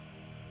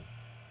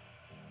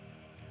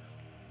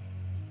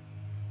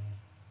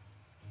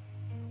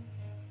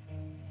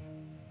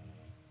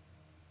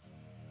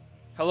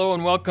Hello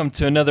and welcome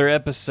to another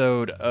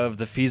episode of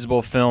the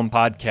Feasible Film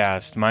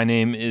Podcast. My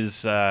name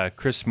is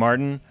Chris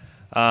Martin.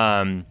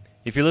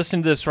 If you're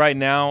listening to this right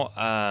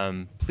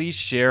now, please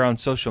share on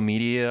social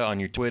media, on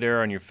your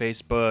Twitter, on your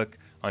Facebook,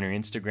 on your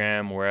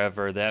Instagram,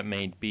 wherever that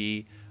may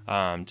be,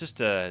 just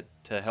to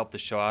help the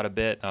show out a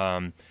bit.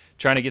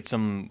 Trying to get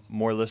some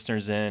more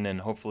listeners in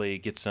and hopefully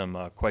get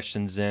some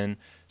questions in.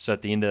 So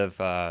at the end of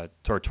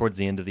towards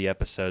the end of the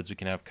episodes, we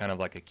can have kind of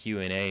like a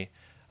Q&A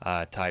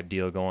type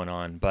deal going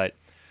on. But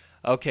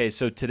okay,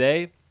 so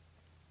today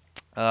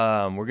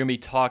we're going to be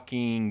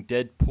talking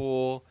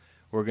Deadpool.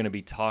 We're going to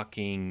be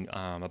talking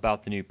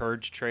about the new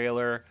Purge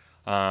trailer,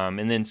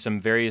 and then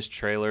some various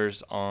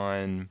trailers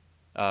on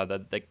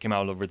that came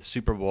out over the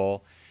Super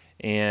Bowl.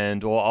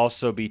 And we'll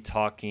also be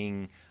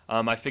talking.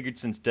 I figured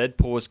since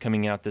Deadpool is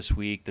coming out this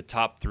week, the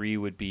top three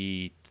would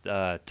be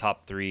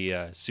top three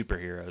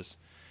superheroes.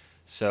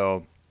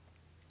 So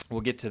we'll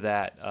get to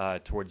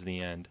that towards the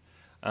end.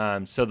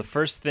 So the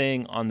first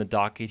thing on the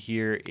docket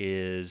here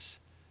is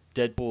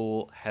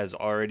Deadpool has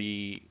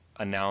already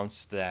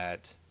announced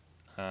that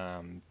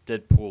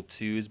Deadpool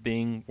 2 is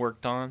being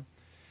worked on,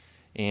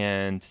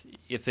 and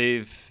if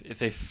the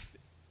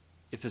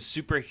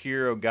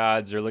superhero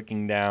gods are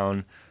looking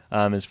down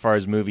as far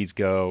as movies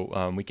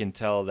go, we can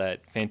tell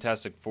that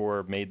Fantastic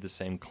Four made the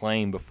same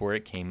claim before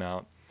it came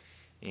out,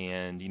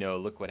 and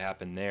look what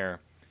happened there.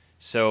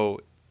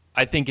 So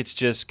I think it's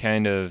just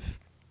kind of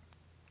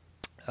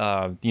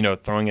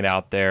throwing it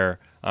out there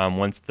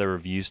once the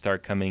reviews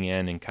start coming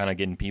in and kind of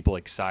getting people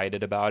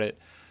excited about it.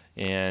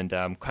 And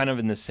kind of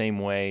in the same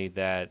way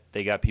that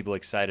they got people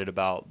excited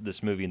about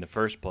this movie in the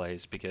first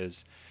place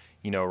because,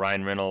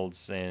 Ryan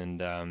Reynolds and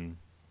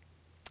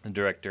the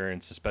director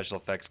and some special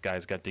effects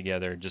guys got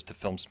together just to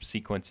film some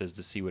sequences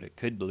to see what it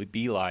could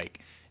be like.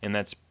 And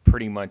that's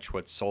pretty much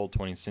what sold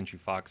 20th Century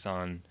Fox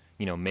on,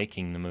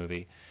 making the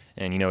movie.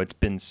 And, it's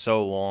been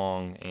so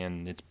long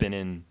and it's been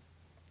in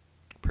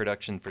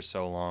production for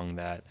so long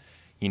that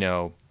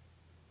we'll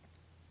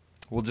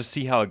just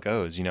see how it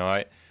goes.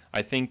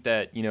 I think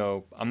that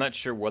I'm not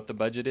sure what the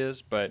budget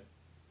is, but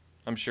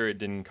I'm sure it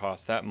didn't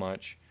cost that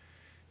much,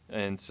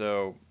 and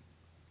so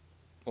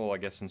I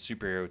guess in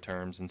superhero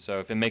terms, and so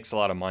if it makes a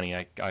lot of money,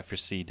 I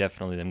foresee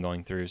definitely them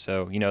going through.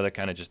 So they're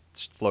kind of just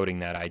floating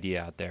that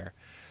idea out there.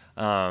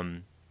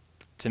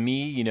 To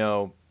me,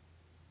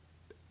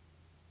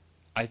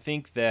 I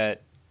think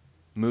that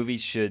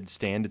movies should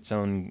stand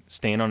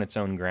on its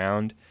own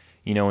ground.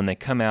 When they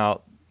come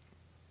out,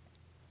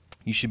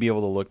 you should be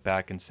able to look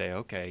back and say,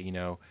 okay,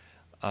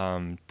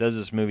 does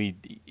this movie?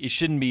 It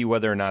shouldn't be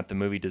whether or not the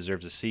movie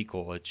deserves a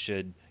sequel. It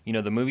should,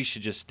 the movie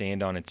should just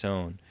stand on its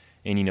own,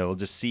 and we'll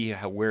just see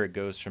where it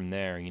goes from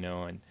there.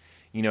 And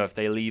if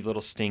they leave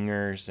little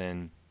stingers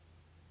and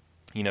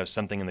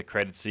something in the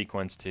credit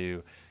sequence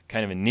to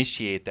kind of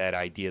initiate that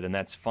idea, then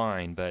that's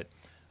fine. But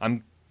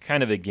I'm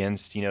kind of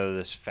against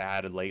this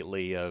fad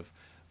lately of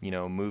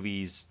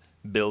movies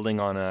building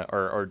on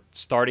or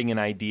starting an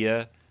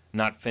idea,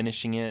 not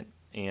finishing it,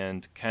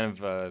 and kind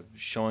of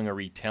showing a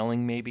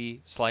retelling maybe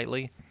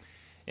slightly,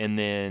 and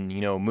then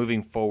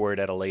moving forward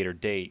at a later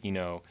date.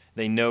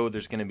 They know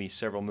there's going to be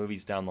several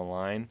movies down the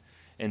line,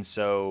 and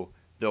so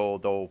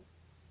they'll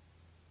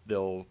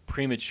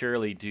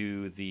prematurely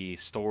do the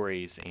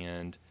stories,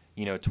 and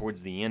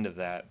towards the end of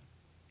that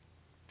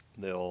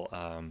they'll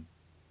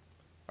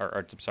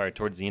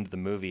towards the end of the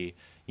movie,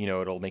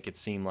 it'll make it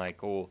seem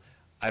like,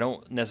 I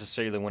don't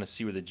necessarily want to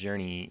see where the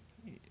journey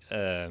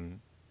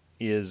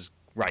is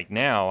right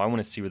now. I want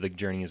to see where the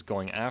journey is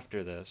going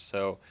after this.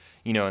 So,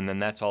 and then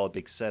that's all a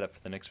big setup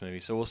for the next movie.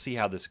 So we'll see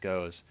how this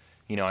goes.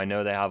 I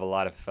know they have a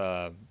lot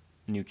of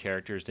new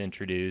characters to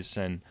introduce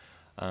and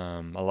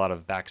a lot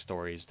of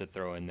backstories to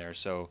throw in there.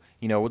 So,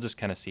 we'll just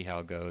kind of see how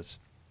it goes.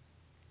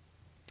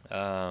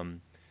 The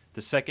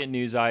second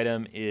news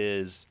item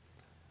is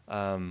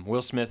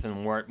Will Smith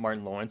and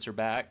Martin Lawrence are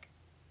back,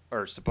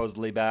 or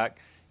supposedly back.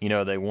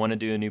 They want to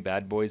do a new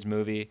Bad Boys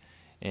movie,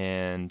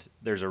 and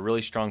there's a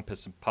really strong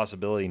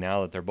possibility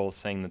now that they're both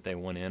saying that they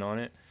want in on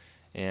it.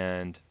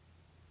 And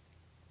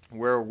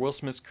where Will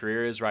Smith's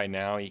career is right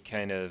now, he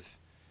kind of,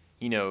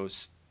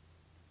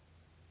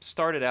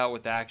 started out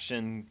with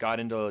action, got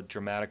into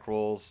dramatic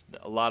roles.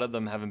 A lot of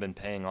them haven't been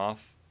paying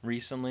off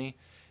recently.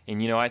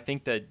 And, I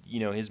think that,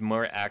 his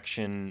more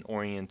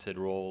action-oriented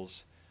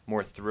roles,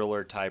 more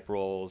thriller-type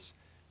roles,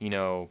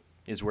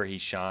 is where he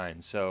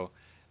shines. So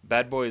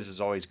Bad Boys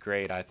is always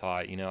great, I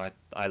thought.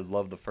 I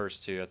loved the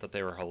first two. I thought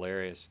they were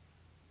hilarious.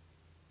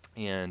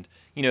 And,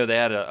 they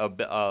had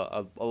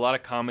a lot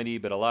of comedy,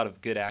 but a lot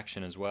of good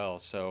action as well.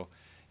 So,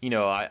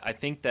 I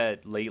think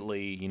that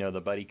lately,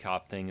 the buddy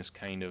cop thing is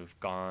kind of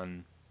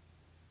gone,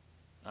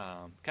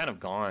 to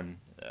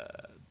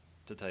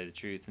tell you the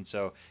truth. And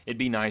so it'd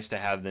be nice to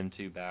have them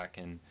two back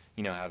and,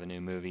 have a new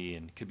movie,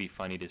 and it could be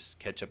funny to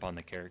catch up on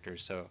the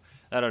characters. So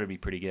that ought to be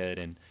pretty good.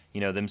 And,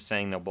 them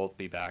saying they'll both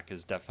be back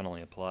is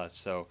definitely a plus.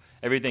 So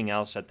everything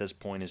else at this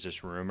point is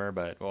just rumor,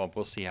 but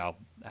we'll see how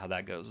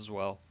that goes as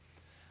well.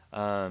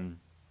 The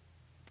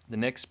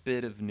next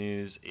bit of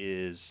news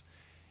is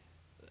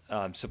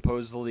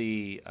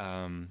Supposedly,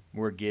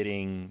 we're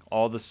getting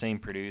all the same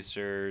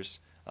producers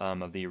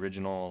of the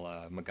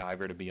original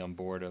MacGyver to be on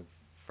board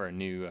for a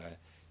new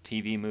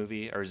TV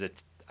movie, or is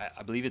it?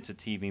 I believe it's a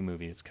TV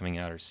movie that's coming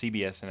out, or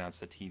CBS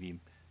announced a TV.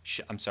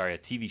 I'm sorry, a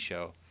TV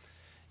show,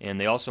 and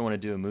they also want to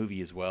do a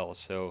movie as well.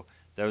 So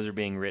those are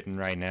being written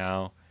right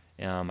now.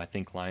 I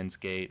think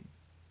Lionsgate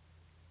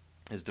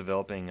is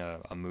developing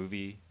a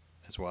movie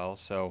as well.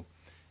 So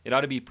it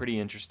ought to be pretty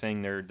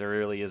interesting. There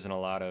really isn't a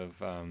lot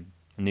of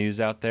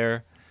news out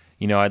there.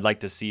 I'd like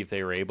to see if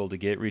they were able to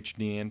get Richard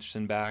D.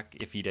 Anderson back,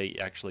 if he'd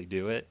actually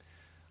do it.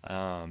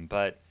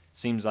 But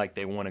seems like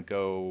they want to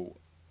go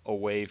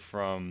away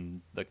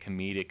from the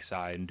comedic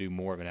side and do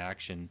more of an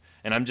action.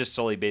 And I'm just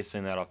solely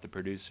basing that off the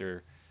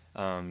producer,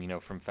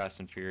 from Fast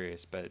and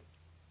Furious. But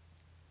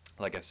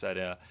like I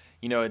said,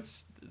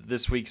 it's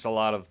this week's a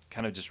lot of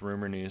kind of just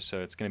rumor news,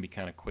 so it's going to be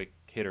kind of quick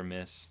hit or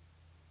miss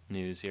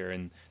news here.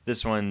 And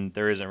this one,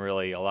 there isn't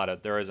a lot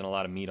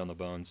of meat on the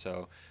bone,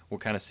 so we'll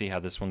kind of see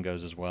how this one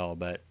goes as well.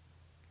 But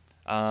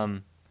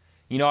I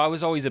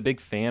was always a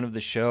big fan of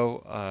the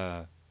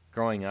show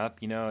growing up.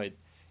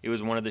 It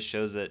was one of the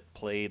shows that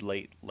played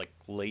late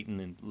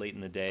in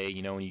the day.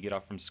 When you get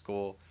off from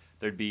school,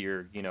 there'd be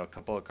your a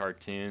couple of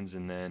cartoons,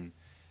 and then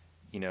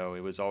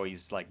it was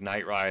always like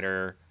Knight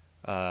Rider,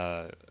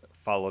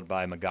 followed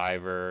by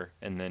MacGyver,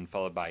 and then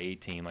followed by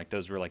A-Team. Like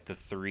those were like the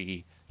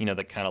three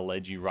that kind of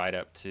led you right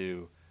up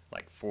to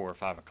like 4 or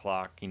 5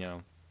 o'clock.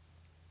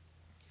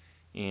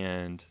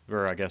 And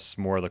or I guess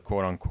more of the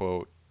quote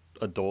unquote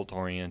adult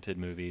oriented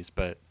movies,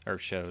 or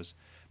shows.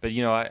 But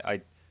yes,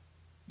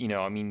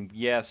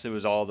 it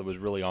was all that was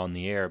really on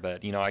the air,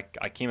 but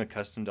I came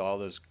accustomed to all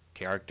those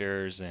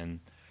characters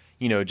and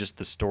just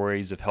the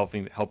stories of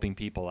helping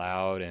people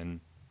out, and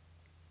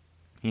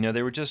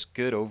they were just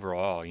good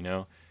overall.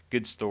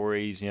 Good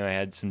stories. I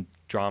had some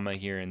drama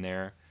here and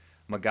there.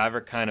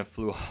 MacGyver kind of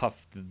flew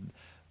off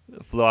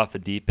the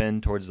deep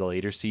end towards the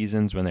later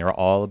seasons when they were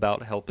all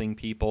about helping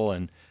people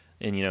and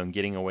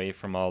getting away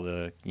from all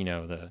the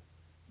the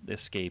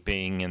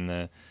escaping and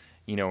the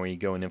where you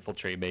go and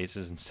infiltrate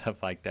bases and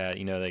stuff like that.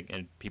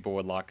 And people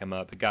would lock them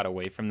up. It got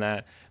away from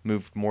that,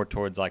 moved more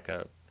towards like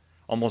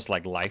almost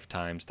like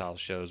Lifetime style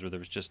shows where there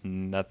was just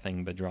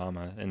nothing but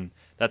drama, and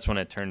that's when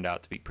it turned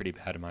out to be pretty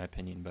bad in my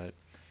opinion. But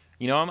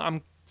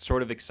I'm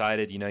sort of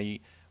excited. You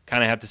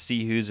kind of have to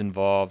see who's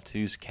involved,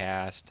 who's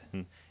cast,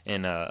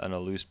 and a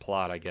loose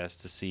plot, I guess,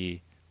 to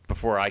see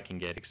before I can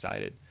get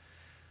excited.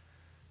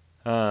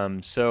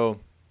 So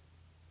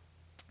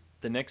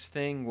the next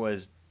thing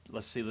was,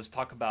 let's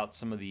talk about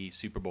some of the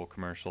Super Bowl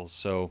commercials.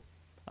 So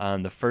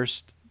the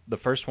first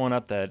one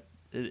up that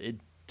it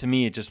to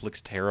me it just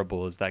looks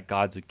terrible is that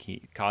Gods of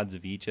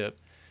Egypt.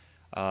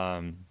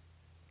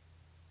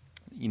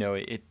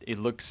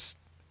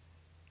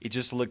 It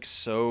just looks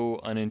so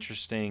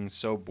uninteresting,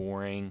 so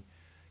boring,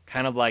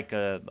 kind of like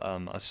a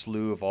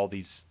slew of all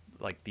these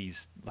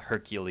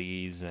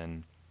Hercules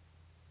and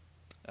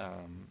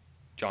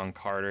John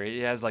Carter.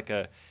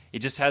 It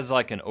just has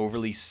like an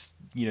overly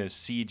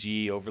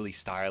CG, overly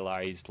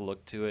stylized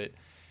look to it,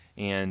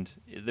 and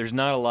there's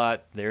not a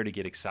lot there to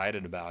get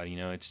excited about.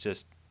 It's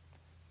just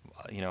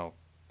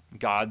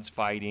gods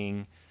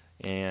fighting,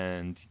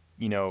 and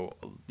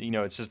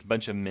it's just a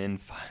bunch of men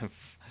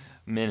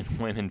and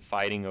women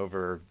fighting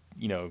over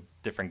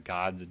different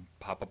gods that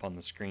pop up on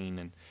the screen,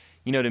 and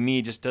to me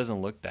it just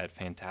doesn't look that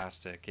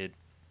fantastic.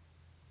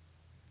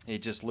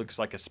 It just looks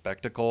like a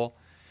spectacle,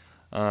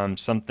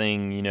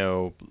 something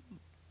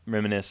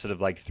reminiscent of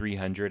like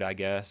 300, I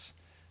guess.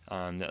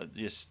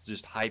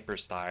 Just hyper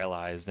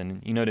stylized,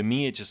 and to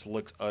me it just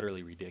looks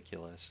utterly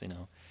ridiculous. It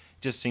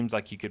just seems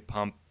like you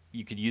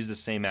could use the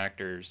same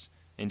actors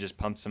and just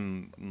pump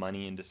some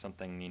money into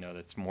something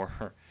that's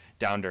more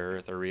down to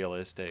earth or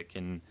realistic.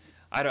 And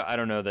I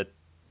don't know that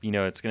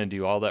it's going to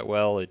do all that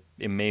well. It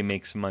may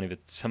make some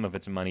of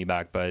its money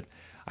back, but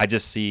I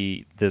just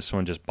see this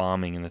one just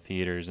bombing in the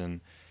theaters,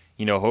 and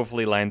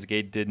hopefully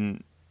Lionsgate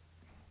didn't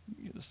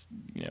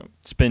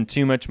spend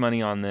too much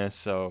money on this.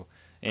 So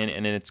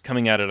and it's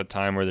coming out at a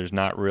time where there's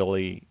not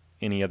really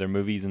any other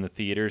movies in the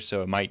theaters,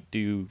 so it might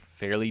do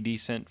fairly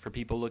decent for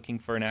people looking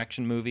for an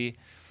action movie.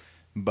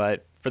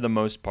 But for the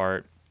most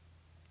part,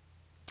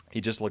 it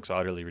just looks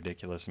utterly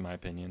ridiculous in my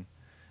opinion.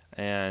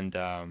 And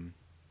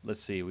let's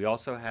see, we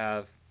also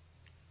have,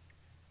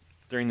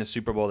 during the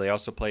Super Bowl, they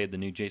also played the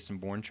new Jason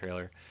Bourne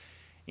trailer,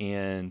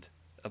 and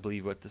I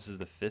believe this is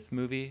the 5th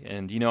movie,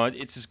 and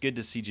it's just good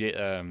to see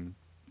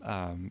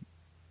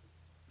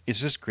it's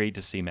just great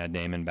to see Matt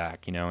Damon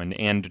back,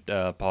 and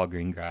Paul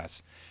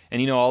Greengrass.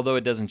 And although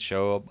it doesn't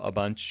show a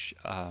bunch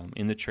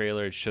in the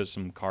trailer, it shows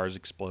some cars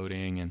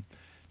exploding and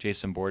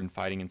Jason Bourne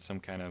fighting in some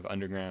kind of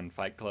underground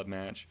fight club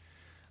match.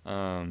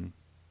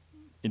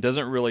 It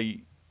doesn't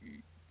really,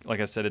 like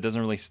I said, it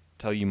doesn't really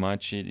tell you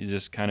much. It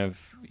just kind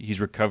of, he's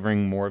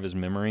recovering more of his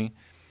memory,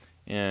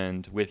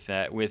 and with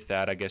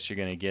that, I guess you're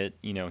gonna get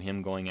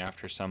him going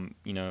after some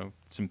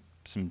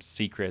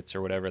secrets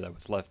or whatever that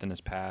was left in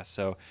his past.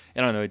 So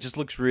I don't know. It just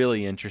looks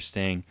really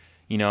interesting,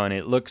 and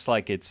it looks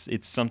like it's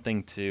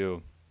something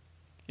to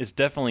it's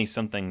definitely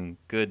something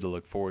good to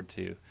look forward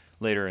to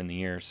later in the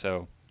year.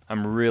 So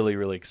I'm really,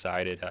 really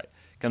excited. It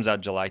comes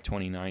out July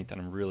 29th,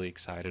 and I'm really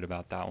excited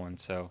about that one.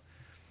 So,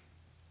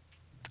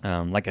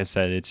 like I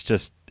said, it's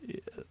just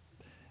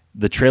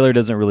the trailer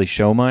doesn't really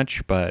show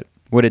much, but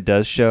what it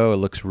does show, it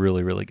looks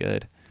really, really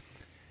good.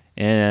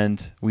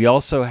 And we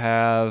also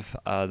have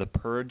the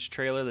Purge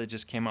trailer that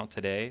just came out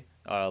today,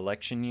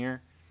 election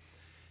year.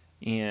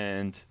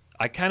 And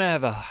I kind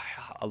of have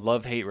a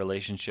love-hate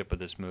relationship with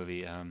this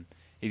movie.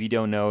 If you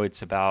don't know,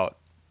 it's about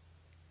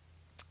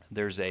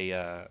there's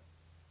a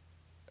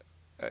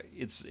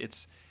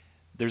it's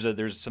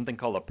there's something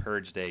called a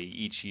Purge Day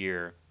each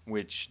year,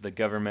 which the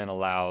government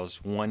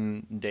allows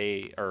one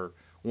day or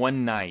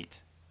one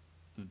night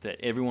that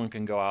everyone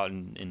can go out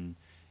and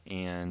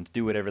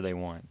do whatever they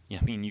want. I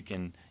mean, you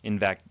can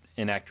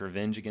enact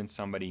revenge against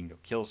somebody, you can go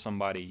kill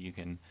somebody, you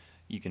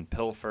can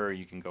pilfer,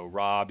 you can go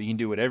rob, you can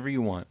do whatever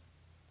you want.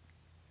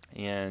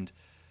 And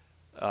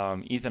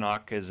Ethan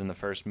Hawke is in the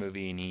first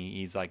movie, and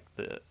he's like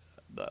the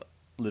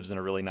lives in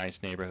a really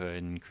nice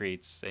neighborhood and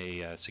creates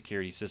a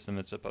security system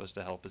that's supposed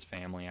to help his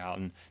family out.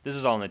 And this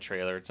is all in the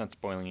trailer. It's not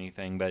spoiling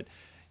anything, but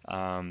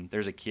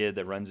there's a kid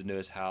that runs into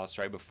his house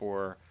right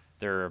before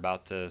they're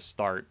about to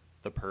start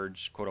the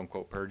purge, quote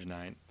unquote, purge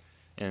night.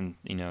 And,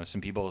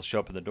 some people show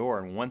up at the door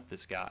and want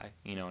this guy,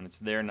 and it's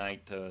their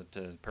night to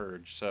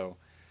purge. So,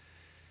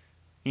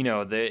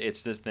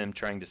 it's just them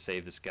trying to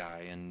save this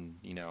guy and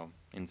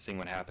seeing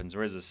what happens.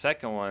 Whereas the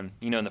second one,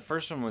 and the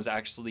first one was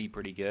actually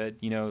pretty good.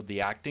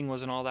 The acting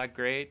wasn't all that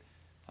great,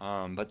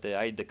 but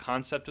the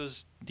concept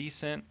was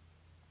decent.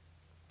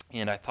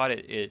 And I thought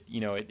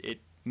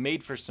it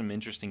made for some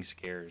interesting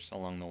scares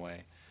along the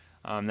way.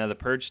 Now, The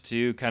Purge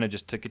 2 kind of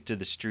just took it to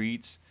the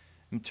streets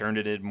and turned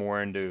it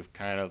more into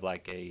kind of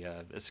like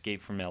a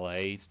Escape from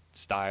L.A.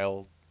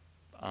 style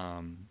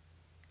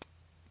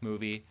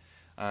movie.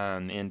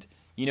 And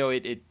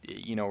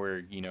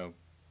where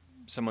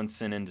someone's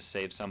sent in to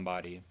save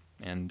somebody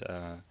and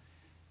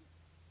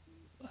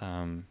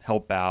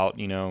help out,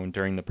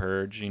 during the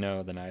purge,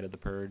 the night of the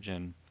purge,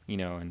 and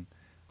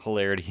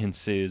hilarity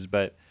ensues.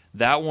 But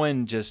that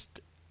one just,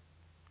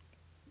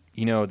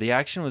 the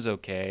action was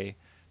okay,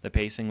 the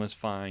pacing was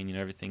fine,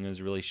 everything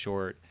was really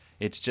short.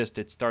 It's just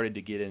it started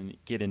to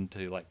get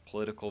into like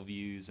political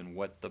views and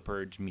what the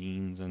purge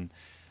means and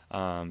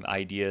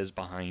ideas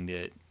behind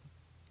it,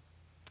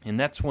 and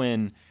that's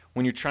when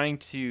you're trying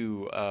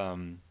to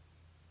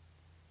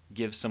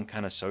give some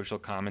kind of social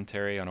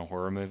commentary on a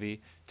horror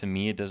movie. To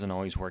me, it doesn't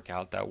always work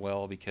out that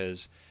well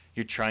because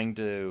you're trying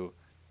to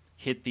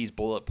hit these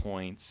bullet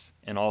points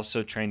and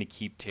also trying to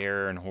keep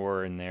terror and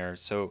horror in there.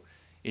 So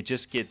it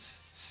just gets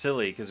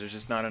silly because there's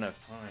just not enough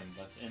time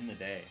left in the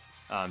day.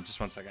 Just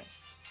one second.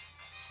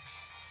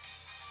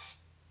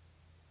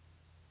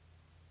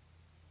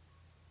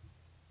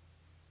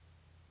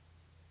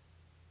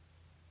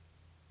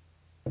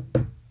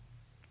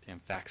 Damn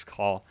fax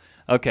call.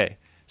 Okay,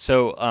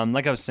 so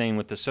like I was saying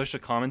with the social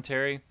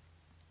commentary,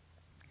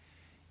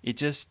 it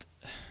just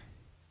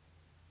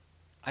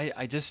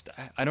I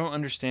don't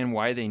understand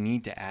why they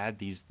need to add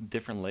these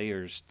different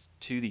layers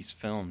to these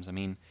films.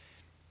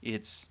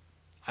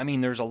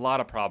 There's a lot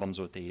of problems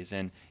with these,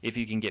 and if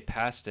you can get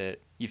past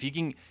it, if you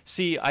can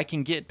see, I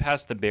can get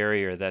past the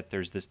barrier that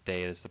there's this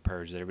day that's the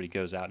purge that everybody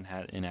goes out and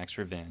enacts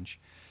revenge,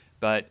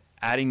 but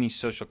adding these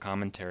social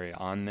commentary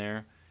on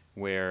there,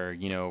 where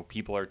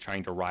people are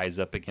trying to rise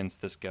up against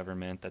this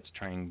government that's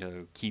trying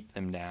to keep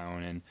them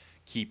down and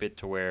keep it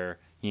to where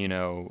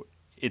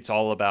it's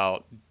all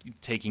about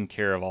taking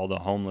care of all the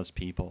homeless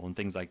people and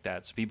things like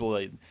that. So people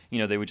that,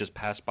 they would just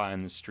pass by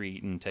on the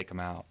street and take them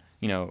out,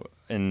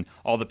 and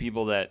all the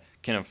people that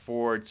can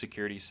afford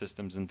security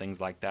systems and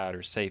things like that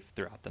are safe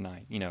throughout the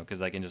night, because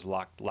they can just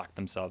lock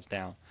themselves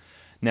down.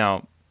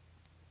 Now,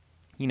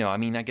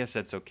 I guess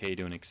that's okay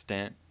to an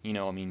extent.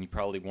 You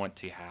probably want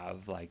to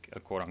have like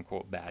a quote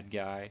unquote bad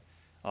guy,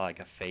 like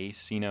a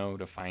face,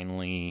 to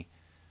finally,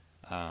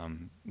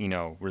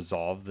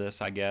 resolve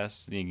this, I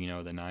guess,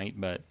 the night.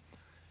 But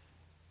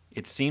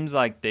it seems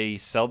like they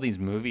sell these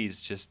movies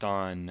just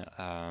on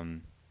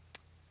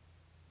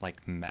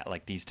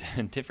like these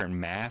different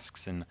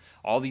masks, and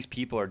all these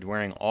people are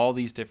wearing all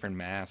these different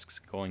masks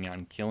going out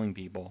and killing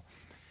people,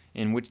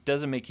 and which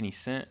doesn't make any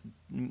sense.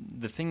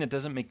 The thing that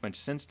doesn't make much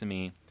sense to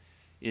me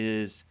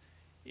is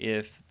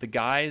if the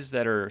guys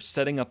that are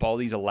setting up all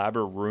these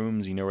elaborate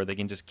rooms, where they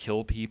can just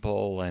kill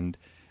people, and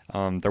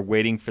they're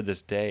waiting for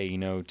this day,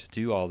 to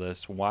do all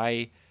this,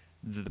 why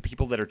the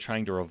people that are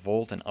trying to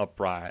revolt and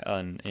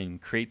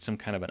and create some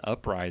kind of an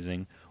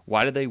uprising,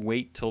 why do they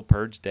wait till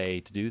Purge Day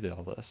to do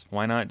all this?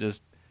 Why not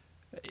just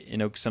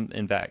enact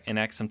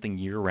something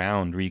year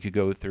round where you could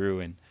go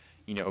through and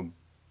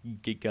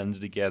get guns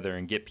together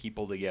and get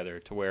people together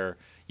to where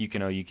you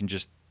can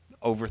just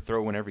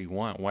overthrow whenever you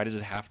want? Why does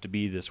it have to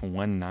be this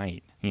one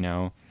night?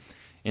 And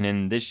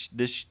in this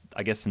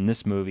I guess in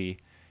this movie,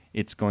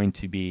 it's going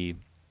to be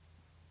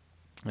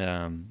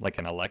like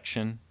an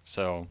election.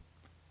 So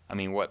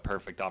what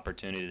perfect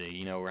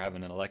opportunity? We're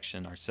having an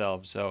election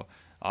ourselves. So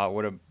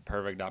what a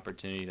perfect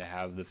opportunity to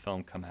have the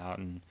film come out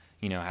and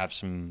have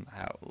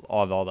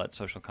all that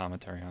social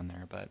commentary on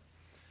there. But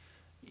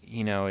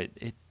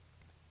it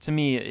to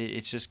me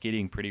it's just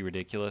getting pretty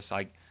ridiculous.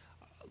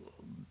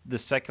 The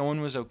second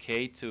one was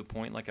okay to a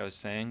point, like I was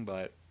saying,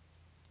 but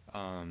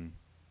um,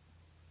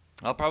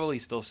 I'll probably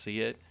still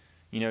see it,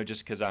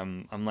 just because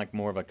I'm like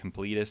more of a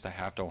completist. I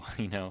have to,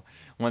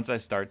 once I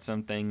start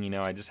something,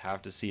 I just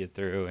have to see it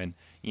through. And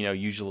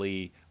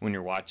usually when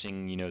you're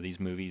watching, these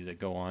movies that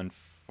go on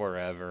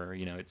forever,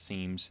 it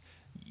seems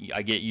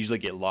usually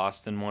get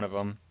lost in one of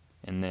them,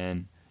 and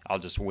then I'll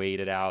just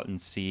wait it out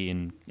and see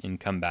and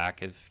come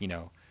back if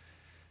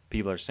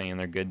people are saying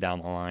they're good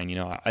down the line.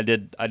 I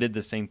did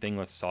the same thing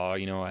with Saw.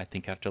 I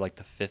think after like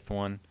the fifth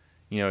one,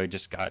 it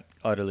just got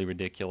utterly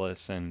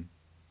ridiculous, and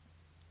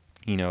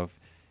if,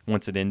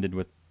 once it ended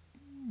with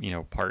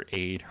part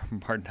 8 or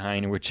part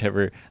 9 or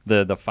whichever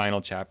the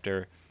final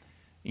chapter,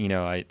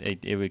 I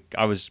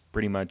was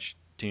pretty much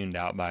tuned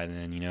out by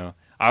then.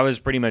 I was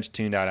pretty much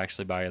tuned out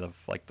actually by the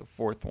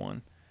fourth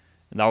one,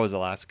 and that was the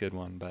last good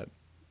one. But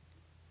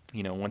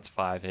once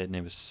 5 hit and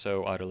it was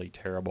so utterly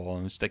terrible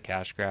and it was just a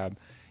cash grab,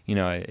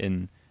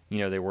 and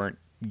they weren't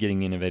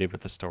getting innovative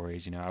with the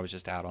stories. I was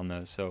just out on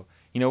those. So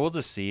we'll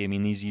just see. I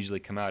mean, these usually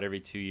come out every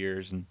 2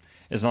 years, and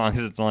as long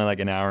as it's only like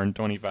an hour and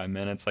 25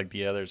 minutes like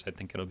the others, I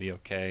think it'll be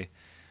okay.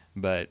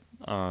 But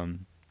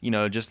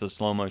just the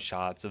slow-mo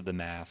shots of the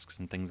masks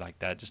and things like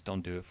that just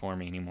don't do it for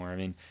me anymore. I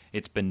mean,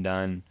 it's been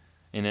done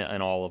in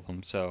all of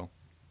them. So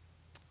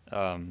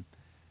um,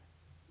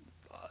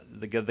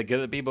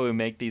 the people who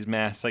make these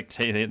masks, like,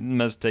 say it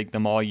must take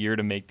them all year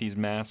to make these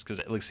masks, because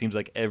it seems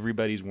like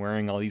everybody's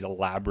wearing all these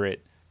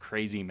elaborate,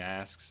 crazy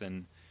masks,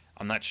 and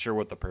I'm not sure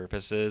what the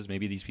purpose is.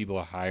 Maybe these people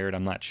are hired.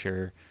 I'm not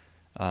sure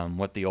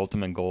what the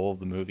ultimate goal of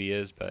the movie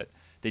is, but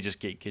they just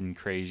get getting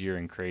crazier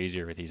and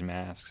crazier with these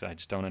masks. I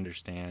just don't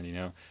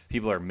understand.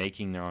 People are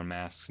making their own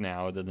masks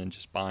now other than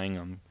just buying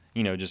them.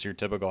 Just your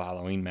typical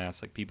Halloween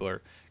mask. Like, people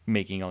are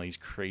making all these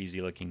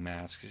crazy looking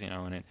masks.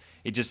 And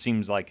it just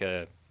seems like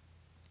to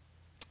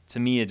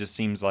me, it just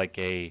seems like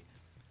a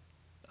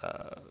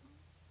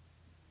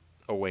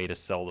way to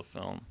sell the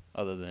film,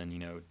 other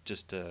than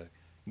just to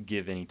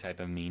give any type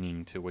of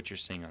meaning to what you're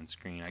seeing on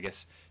screen. I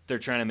guess they're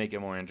trying to make it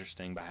more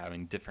interesting by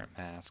having different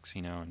masks,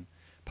 and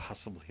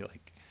possibly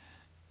like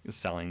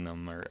selling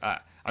them. Or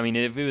I mean,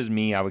 if it was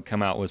me, I would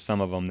come out with some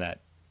of them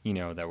that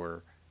that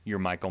were your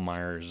Michael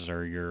Myers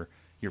or your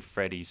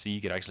Freddy, so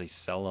you could actually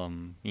sell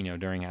them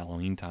during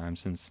Halloween time,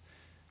 since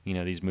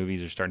these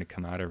movies are starting to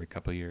come out every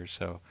couple of years.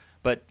 So,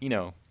 but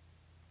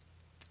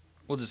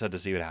we'll just have to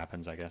see what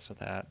happens, I guess, with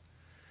that.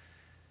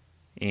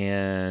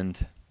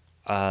 And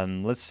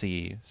let's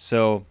see.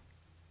 So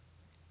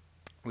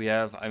we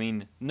have, I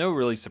mean, no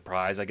really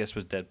surprise, I guess,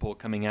 with Deadpool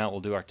coming out.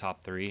 We'll do our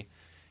top 3.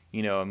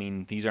 I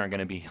mean, these aren't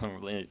going to be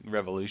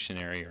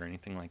revolutionary or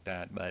anything like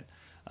that. But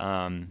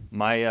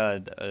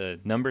my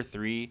number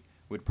 3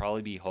 would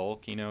probably be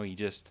Hulk. He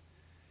just,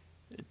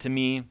 to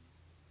me,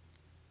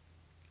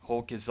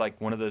 Hulk is like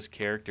one of those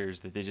characters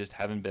that they just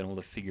haven't been able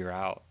to figure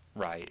out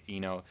right. They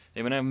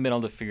haven't been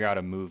able to figure out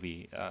a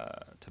movie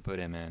to put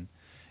him in.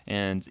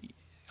 And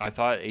I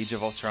thought Age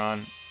of Ultron,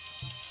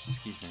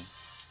 excuse me,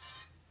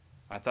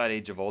 I thought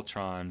Age of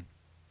Ultron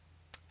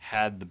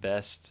had the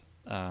best.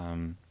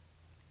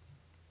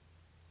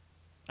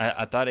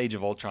 I thought Age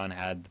of Ultron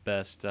had the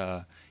best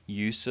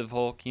use of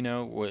Hulk.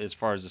 As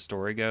far as the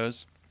story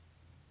goes,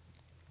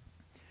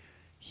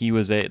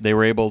 they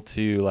were able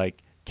to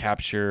like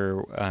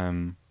capture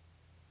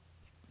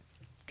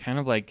kind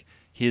of like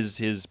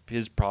his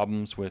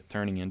problems with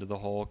turning into the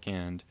Hulk,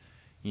 and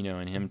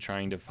and him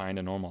trying to find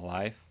a normal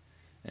life.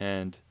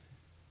 And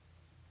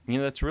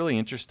that's really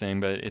interesting,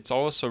 but it's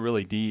also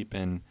really deep,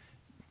 and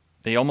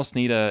they almost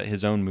need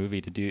his own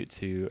movie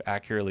to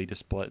accurately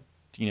display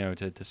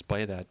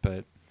display that.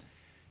 But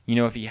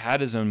if he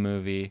had his own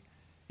movie,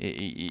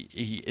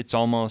 it's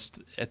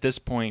almost at this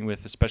point,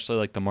 with especially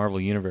like the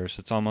Marvel universe,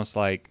 it's almost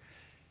like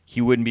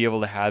he wouldn't be able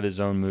to have his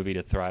own movie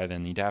to thrive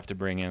in. He'd have to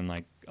bring in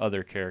like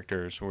other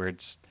characters, where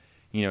it's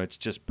it's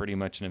just pretty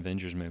much an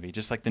Avengers movie,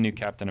 just like the new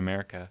Captain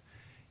America.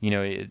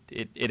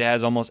 It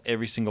has almost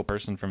every single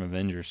person from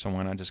Avengers, so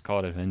why not just call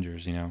it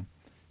Avengers?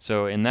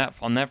 So on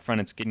that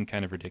front, it's getting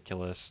kind of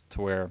ridiculous, to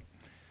where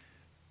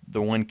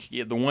the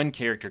one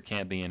character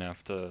can't be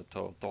enough to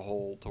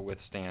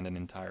withstand an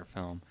entire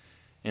film.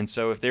 And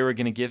so if they were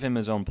going to give him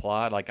his own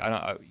plot, like,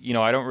 I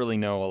don't really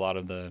know a lot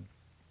of the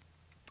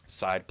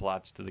side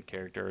plots to the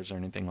characters or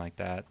anything like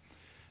that,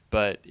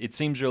 but it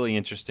seems really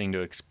interesting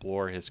to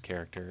explore his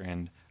character,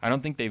 and I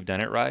don't think they've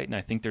done it right, and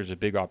I think there's a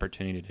big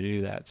opportunity to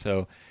do that.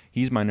 So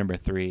he's my number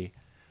 3.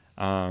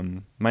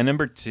 My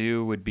number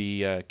 2 would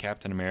be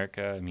Captain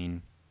America. I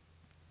mean,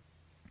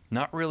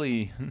 not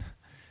really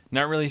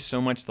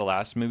so much the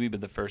last movie,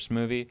 but the first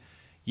movie.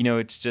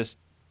 It's just,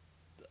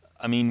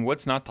 I mean,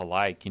 what's not to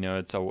like?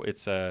 It's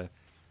a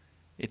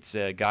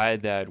guy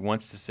that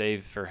wants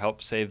to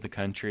help save the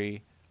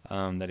country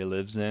that he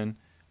lives in.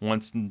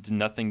 Wants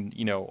nothing,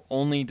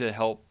 only to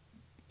help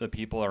the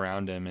people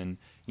around him, and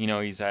he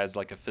has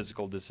like a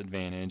physical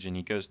disadvantage, and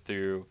he goes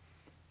through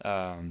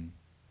um,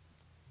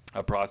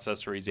 a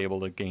process where he's able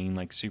to gain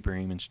like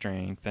superhuman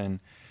strength, and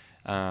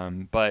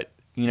but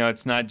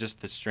it's not just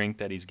the strength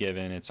that he's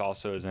given; it's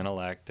also his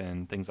intellect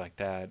and things like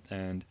that.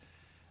 And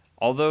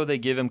although they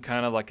give him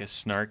kind of like a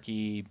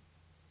snarky,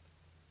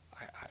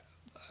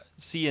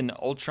 see in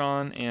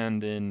Ultron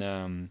and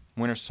in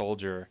Winter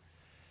Soldier,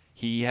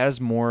 he has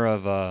more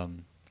of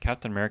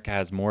Captain America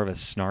has more of a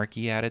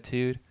snarky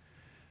attitude,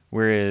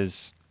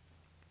 whereas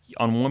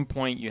on one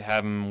point you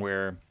have him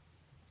where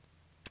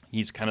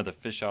he's kind of the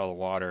fish out of the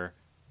water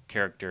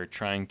character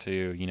trying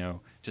to,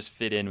 just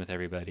fit in with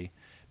everybody.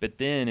 But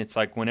then it's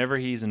like whenever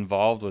he's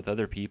involved with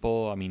other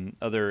people, I mean,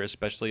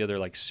 especially other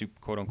like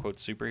quote unquote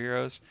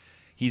superheroes,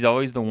 he's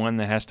always the one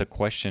that has to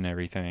question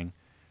everything.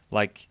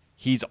 Like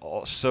he's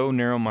so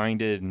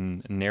narrow-minded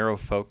and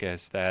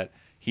narrow-focused that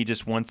he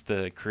just wants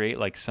to create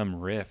like some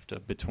rift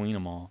between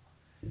them all.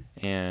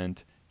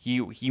 And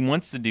he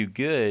wants to do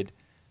good,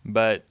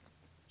 but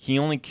he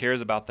only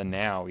cares about the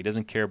now. He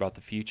doesn't care about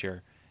the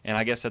future. And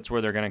I guess that's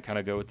where they're going to kind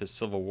of go with this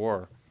Civil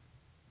War.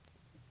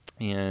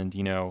 And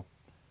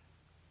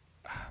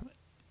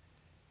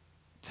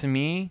to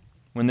me,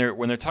 when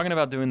they're talking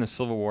about doing the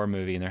Civil War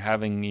movie and they're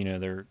having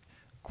their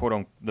quote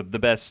unquote the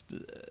best,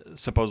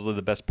 supposedly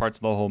the best parts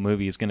of the whole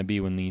movie is going to be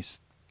when these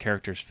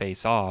characters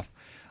face off,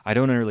 I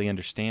don't really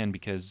understand,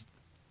 because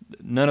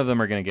none of them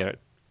are going to get.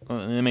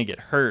 Well, they may get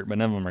hurt, but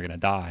none of them are going to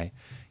die.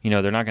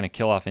 They're not going to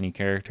kill off any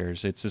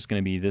characters. It's just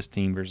going to be this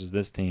team versus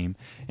this team,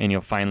 and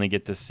you'll finally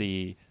get to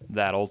see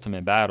that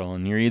ultimate battle.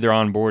 And you're either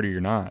on board or you're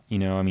not.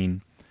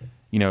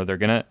 They're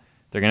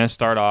gonna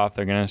start off.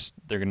 They're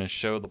gonna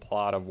show the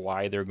plot of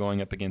why they're going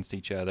up against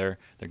each other.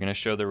 They're gonna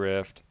show the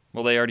rift.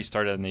 Well, they already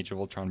started in Age of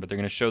Ultron, but they're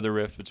gonna show the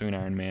rift between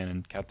Iron Man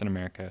and Captain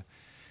America.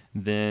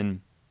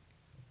 Then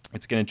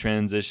it's going to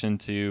transition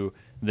to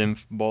them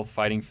both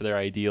fighting for their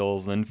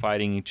ideals, then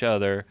fighting each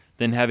other,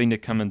 then having to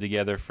come in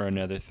together for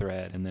another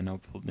threat, and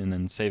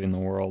then saving the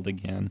world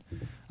again,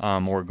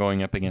 or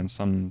going up against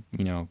some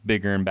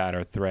bigger and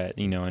badder threat,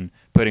 and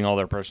putting all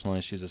their personal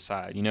issues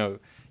aside.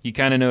 You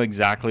kind of know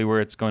exactly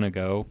where it's going to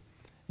go,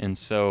 and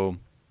so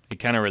it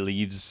kind of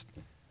relieves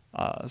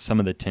some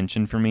of the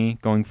tension for me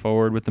going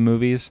forward with the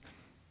movies.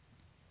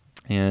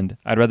 And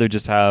I'd rather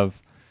just have.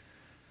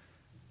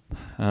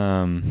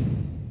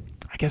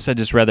 I guess I'd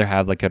just rather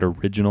have like an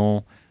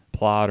original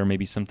plot, or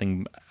maybe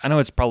something. I know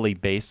it's probably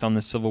based on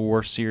the Civil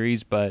War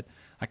series, but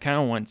I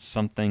kind of want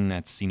something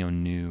that's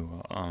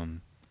new,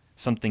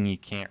 something you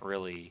can't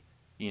really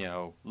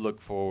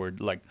look forward.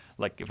 Like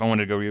if I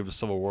wanted to go read the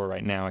Civil War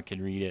right now, I could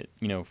read it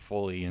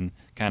fully and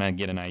kind of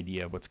get an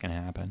idea of what's going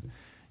to happen.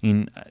 I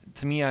mean,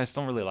 to me, I just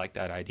don't really like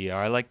that idea.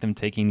 I like them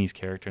taking these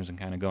characters and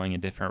kind of going a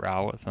different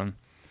route with them,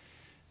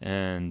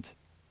 and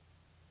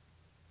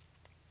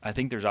I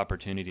think there's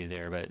opportunity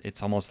there, but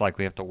it's almost like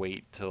we have to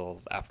wait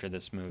till after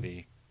this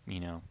movie,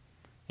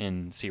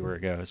 and see where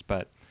it goes.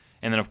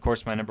 And then of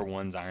course my number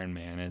one's Iron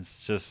Man.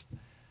 It's just,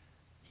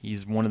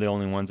 he's one of the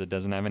only ones that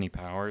doesn't have any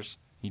powers.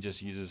 He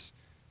just uses,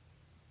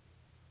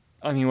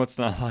 what's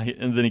not like,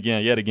 and then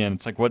yet again,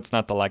 it's like, what's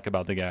not to like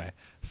about the guy?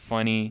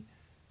 Funny.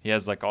 He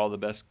has like all the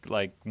best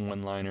like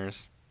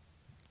one-liners.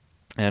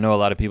 And I know a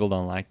lot of people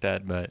don't like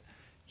that, but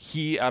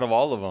he, out of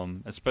all of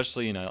them,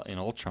 especially in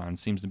Ultron,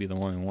 seems to be the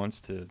one who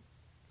wants to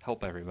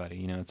help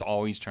everybody. It's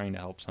always trying to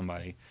help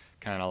somebody,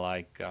 kind of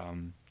like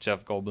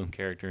Jeff Goldblum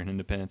character in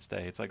Independence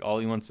Day. It's like all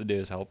he wants to do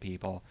is help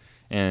people,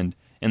 and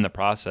in the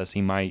process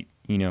he might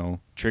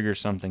trigger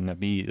something that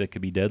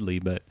could be deadly,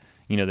 but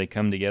they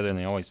come together and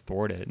they always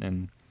thwart it.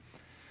 And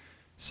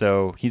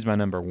so he's my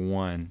number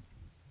one.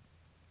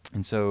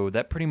 And so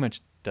that pretty much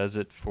does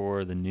it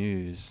for the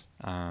news.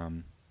 I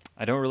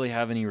don't really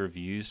have any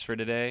reviews for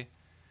today.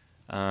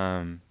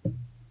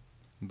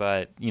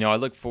 But, I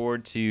look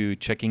forward to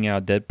checking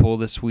out Deadpool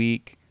this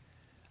week.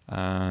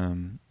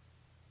 And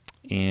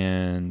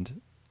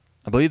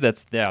I believe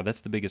that's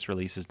the biggest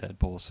release is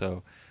Deadpool.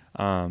 So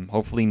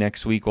hopefully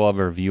next week we'll have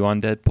a review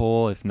on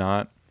Deadpool. If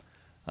not,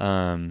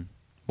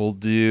 we'll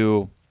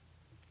do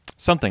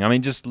something.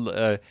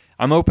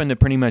 I'm open to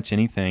pretty much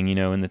anything,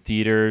 in the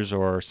theaters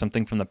or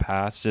something from the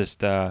past.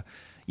 Just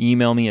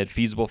email me at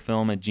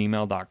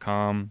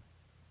feasiblefilm@gmail.com.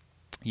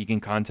 You can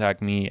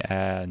contact me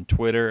on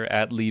Twitter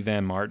at Lee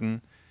Van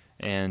Martin,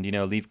 and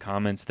leave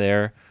comments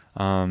there.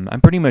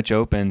 I'm pretty much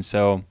open,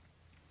 so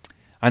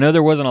I know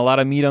there wasn't a lot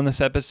of meat on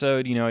this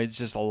episode. It's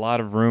just a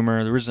lot of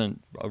rumor. There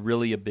wasn't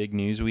really a big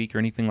news week or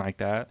anything like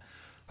that.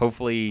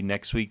 Hopefully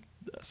next week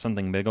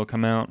something big will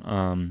come out.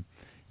 And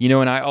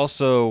I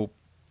also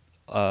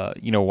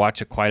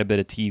watch quite a bit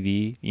of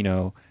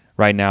TV.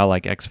 Right now,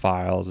 like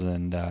X-Files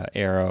and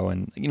Arrow,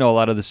 and a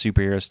lot of the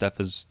superhero stuff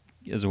as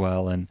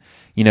well. And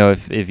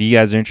if you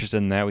guys are interested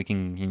in that, we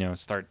can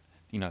start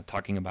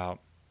talking about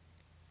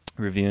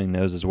reviewing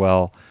those as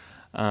well.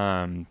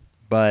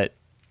 But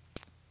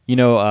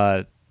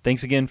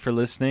thanks again for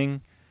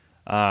listening.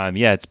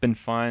 It's been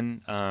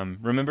fun.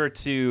 Remember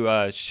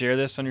to share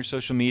this on your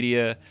social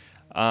media.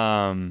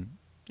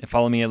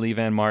 Follow me at Lee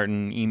Van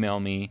Martin. Email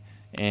me.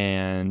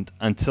 And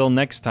until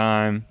next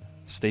time,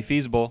 stay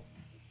feasible.